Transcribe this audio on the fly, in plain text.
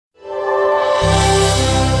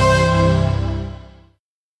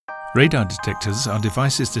Radar detectors are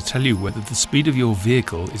devices to tell you whether the speed of your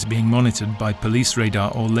vehicle is being monitored by police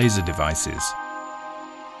radar or laser devices.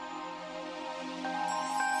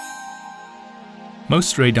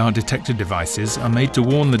 Most radar detector devices are made to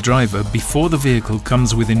warn the driver before the vehicle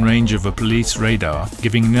comes within range of a police radar,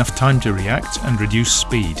 giving enough time to react and reduce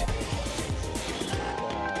speed.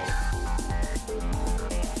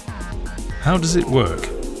 How does it work?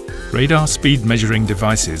 Radar speed measuring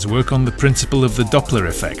devices work on the principle of the Doppler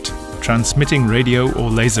effect, transmitting radio or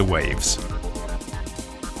laser waves.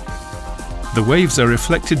 The waves are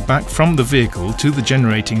reflected back from the vehicle to the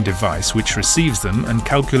generating device, which receives them and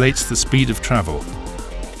calculates the speed of travel.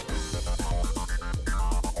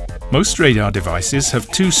 Most radar devices have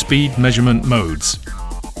two speed measurement modes.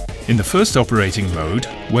 In the first operating mode,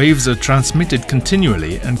 waves are transmitted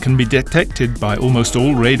continually and can be detected by almost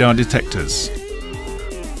all radar detectors.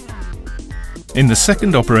 In the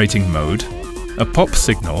second operating mode, a pop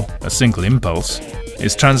signal, a single impulse,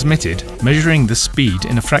 is transmitted, measuring the speed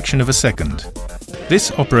in a fraction of a second.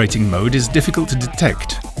 This operating mode is difficult to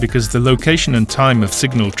detect because the location and time of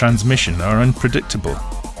signal transmission are unpredictable.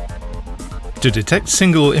 To detect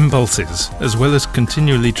single impulses, as well as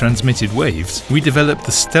continually transmitted waves, we developed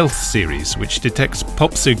the Stelth series, which detects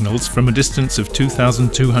pop signals from a distance of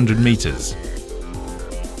 2,200 meters.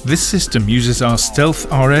 This system uses our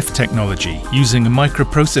StelthRF technology, using a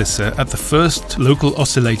microprocessor at the first local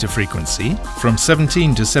oscillator frequency, from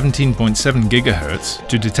 17 to 17.7 GHz,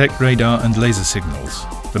 to detect radar and laser signals.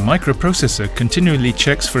 The microprocessor continually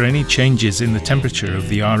checks for any changes in the temperature of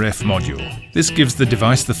the RF module. This gives the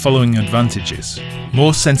device the following advantages: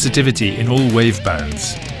 more sensitivity in all wave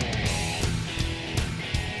bands,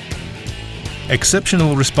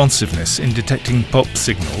 exceptional responsiveness in detecting pop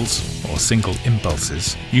signals, or single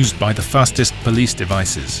impulses, used by the fastest police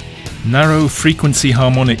devices, narrow frequency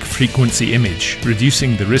harmonic frequency image,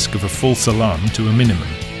 reducing the risk of a false alarm to a minimum,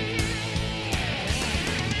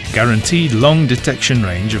 guaranteed long detection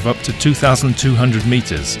range of up to 2,200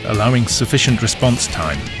 meters, allowing sufficient response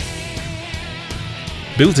time,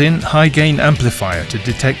 built-in high-gain amplifier to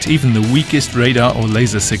detect even the weakest radar or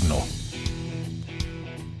laser signal,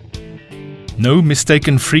 no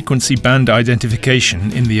mistaken frequency band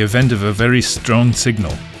identification in the event of a very strong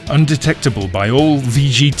signal, undetectable by all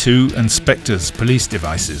VG2 and Spectre's police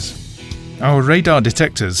devices. Our radar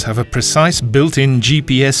detectors have a precise built-in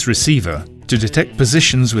GPS receiver to detect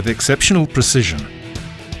positions with exceptional precision.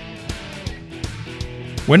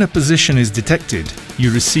 When a position is detected,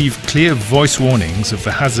 you receive clear voice warnings of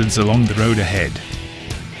the hazards along the road ahead.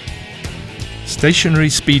 Stationary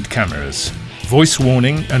speed cameras. Voice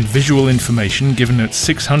warning and visual information given at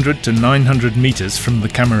 600 to 900 meters from the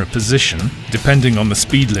camera position, depending on the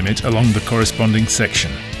speed limit along the corresponding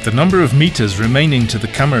section. The number of meters remaining to the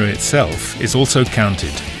camera itself is also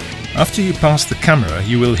counted. After you pass the camera,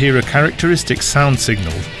 you will hear a characteristic sound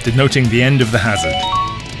signal denoting the end of the hazard.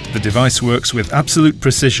 The device works with absolute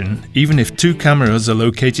precision, even if two cameras are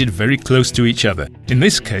located very close to each other. In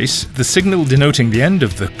this case, the signal denoting the end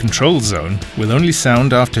of the control zone will only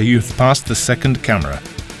sound after you've passed the second camera.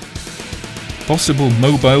 Possible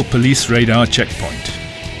mobile police radar checkpoint.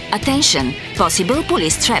 Attention! Possible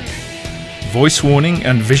police trap. Voice warning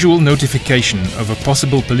and visual notification of a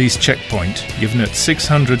possible police checkpoint given at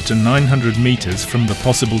 600 to 900 meters from the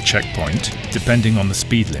possible checkpoint, depending on the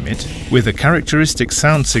speed limit, with a characteristic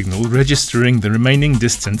sound signal registering the remaining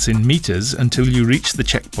distance in meters until you reach the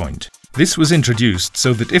checkpoint. This was introduced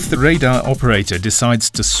so that if the radar operator decides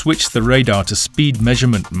to switch the radar to speed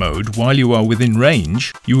measurement mode while you are within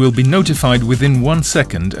range, you will be notified within 1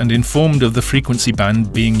 second and informed of the frequency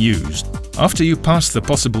band being used. After you pass the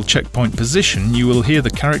possible checkpoint position, you will hear the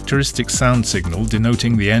characteristic sound signal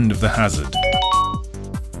denoting the end of the hazard.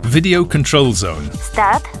 Video control zone.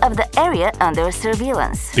 Start of the area under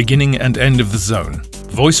surveillance. Beginning and end of the zone.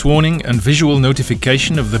 Voice warning and visual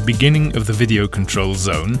notification of the beginning of the video control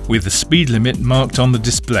zone with the speed limit marked on the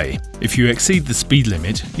display. If you exceed the speed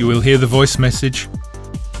limit, you will hear the voice message,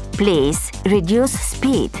 "Please reduce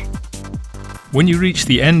speed." When you reach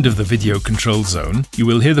the end of the video control zone, you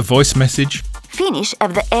will hear the voice message, "Finish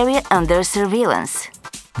of the area under surveillance."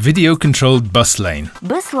 Video-controlled bus lane.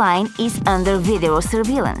 Bus line is under video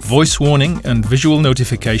surveillance. Voice warning and visual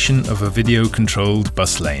notification of a video-controlled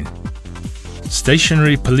bus lane.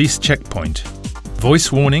 Stationary police checkpoint. Voice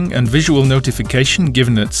warning and visual notification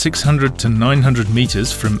given at 600 to 900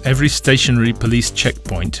 meters from every stationary police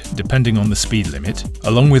checkpoint, depending on the speed limit,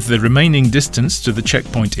 along with the remaining distance to the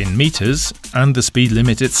checkpoint in meters and the speed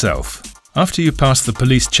limit itself. After you pass the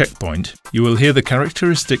police checkpoint, you will hear the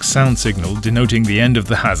characteristic sound signal denoting the end of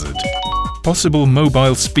the hazard. Possible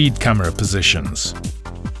mobile speed camera positions.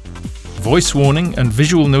 voice warning and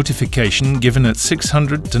visual notification given at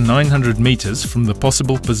 600 to 900 meters from the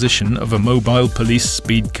possible position of a mobile police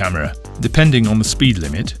speed camera, depending on the speed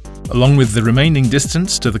limit, along with the remaining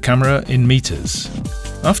distance to the camera in meters.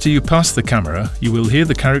 After you pass the camera, you will hear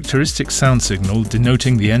the characteristic sound signal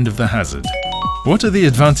denoting the end of the hazard. What are the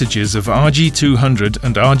advantages of RG200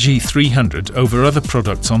 and RG300 over other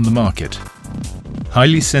products on the market?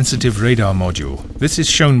 Highly sensitive radar module. This is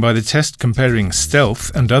shown by the test comparing Stelth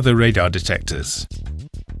and other radar detectors.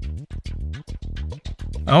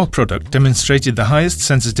 Our product demonstrated the highest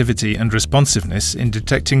sensitivity and responsiveness in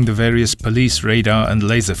detecting the various police radar and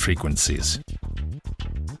laser frequencies.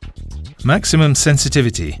 Maximum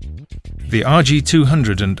sensitivity. The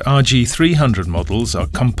RG200 and RG300 models are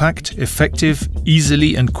compact, effective,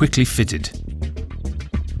 easily and quickly fitted.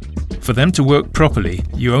 For them to work properly,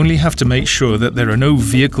 you only have to make sure that there are no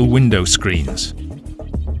vehicle window screens.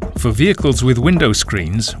 For vehicles with window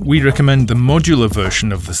screens, we recommend the modular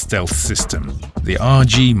version of the Stelth system, the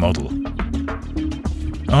RG model.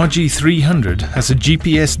 RG300 has a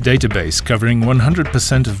GPS database covering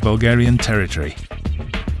 100% of Bulgarian territory.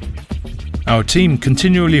 Our team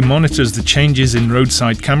continually monitors the changes in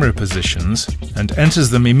roadside camera positions and enters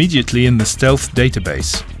them immediately in the Stelth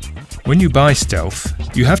database. When you buy Stelth,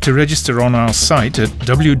 you have to register on our site at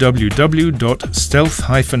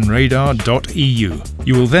www.stelth-radar.eu.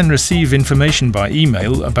 You will then receive information by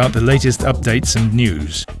email about the latest updates and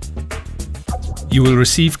news. You will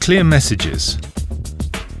receive clear messages.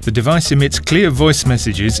 The device emits clear voice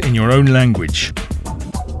messages in your own language.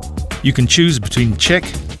 You can choose between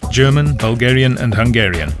Czech, German, Bulgarian and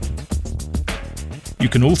Hungarian. You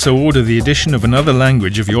can also order the addition of another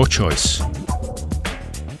language of your choice.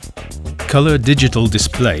 Color digital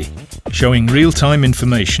display, showing real-time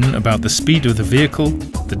information about the speed of the vehicle,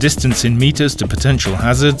 the distance in meters to potential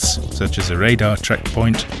hazards, such as a radar, track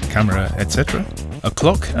point, camera, etc., a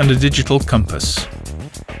clock and a digital compass.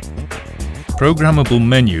 Programmable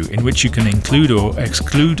menu in which you can include or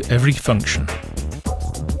exclude every function.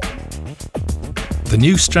 The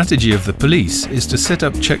new strategy of the police is to set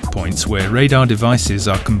up checkpoints where radar devices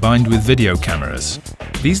are combined with video cameras.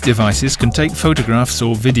 These devices can take photographs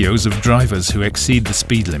or videos of drivers who exceed the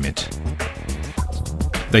speed limit.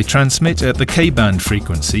 They transmit at the K-band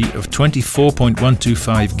frequency of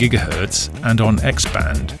 24.125 GHz and on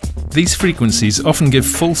X-band. These frequencies often give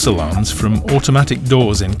false alarms from automatic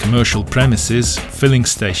doors in commercial premises, filling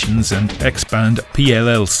stations and X-band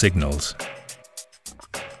PLL signals.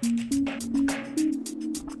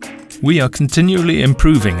 We are continually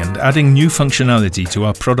improving and adding new functionality to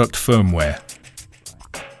our product firmware.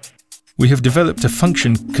 We have developed a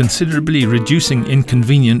function considerably reducing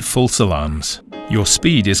inconvenient false alarms. Your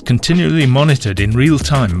speed is continually monitored in real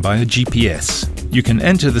time by a GPS. You can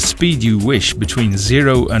enter the speed you wish between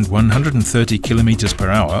 0 and 130 km per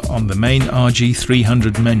hour on the main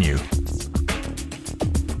RG300 menu.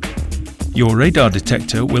 Your radar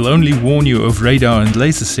detector will only warn you of radar and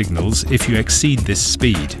laser signals if you exceed this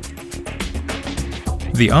speed.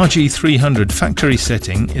 The RG300 factory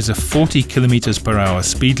setting is a 40 km per hour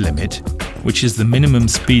speed limit, which is the minimum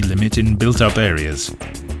speed limit in built-up areas.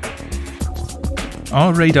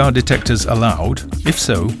 Are radar detectors allowed? If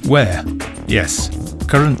so, where? Yes,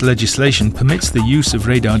 current legislation permits the use of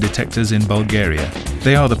radar detectors in Bulgaria.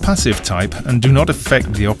 They are the passive type and do not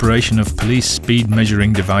affect the operation of police speed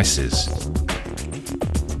measuring devices.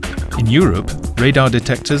 In Europe, radar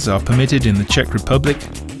detectors are permitted in the Czech Republic,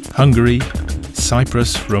 Hungary,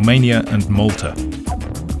 Cyprus, Romania and Malta.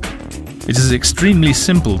 It is extremely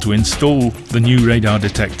simple to install the new radar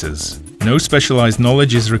detectors. No specialized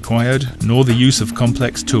knowledge is required, nor the use of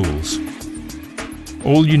complex tools.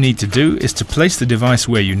 All you need to do is to place the device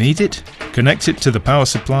where you need it, connect it to the power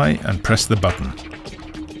supply and press the button.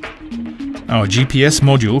 Our GPS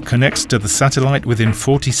module connects to the satellite within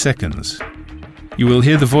 40 seconds. You will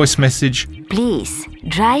hear the voice message, "Please,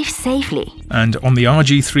 drive safely." And on the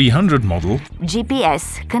RG300 model,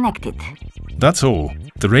 GPS connected. That's all.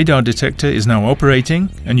 The radar detector is now operating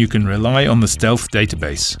and you can rely on the Stelth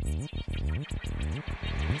database.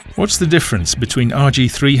 What's the difference between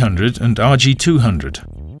RG300 and RG200?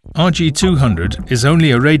 RG200 is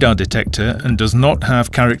only a radar detector and does not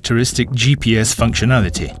have characteristic GPS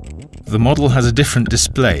functionality. The model has a different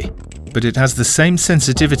display, but it has the same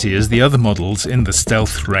sensitivity as the other models in the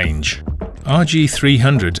Stelth range.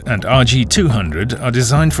 RG300 and RG200 are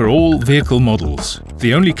designed for all vehicle models.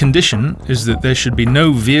 The only condition is that there should be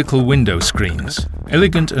no vehicle window screens.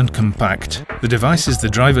 Elegant and compact, the device is the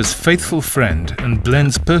driver's faithful friend and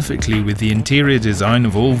blends perfectly with the interior design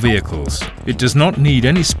of all vehicles. It does not need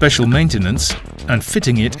any special maintenance, and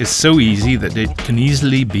fitting it is so easy that it can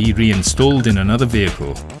easily be reinstalled in another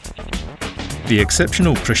vehicle. The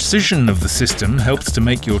exceptional precision of the system helps to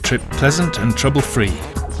make your trip pleasant and trouble-free.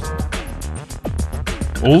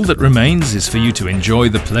 All that remains is for you to enjoy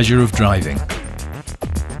the pleasure of driving.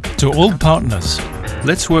 To all partners,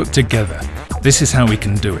 let's work together. This is how we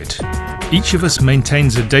can do it. Each of us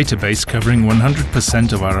maintains a database covering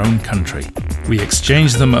 100% of our own country. We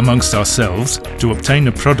exchange them amongst ourselves to obtain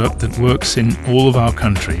a product that works in all of our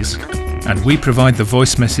countries, and we provide the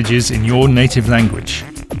voice messages in your native language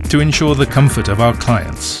to ensure the comfort of our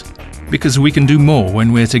clients, because we can do more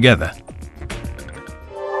when we're together.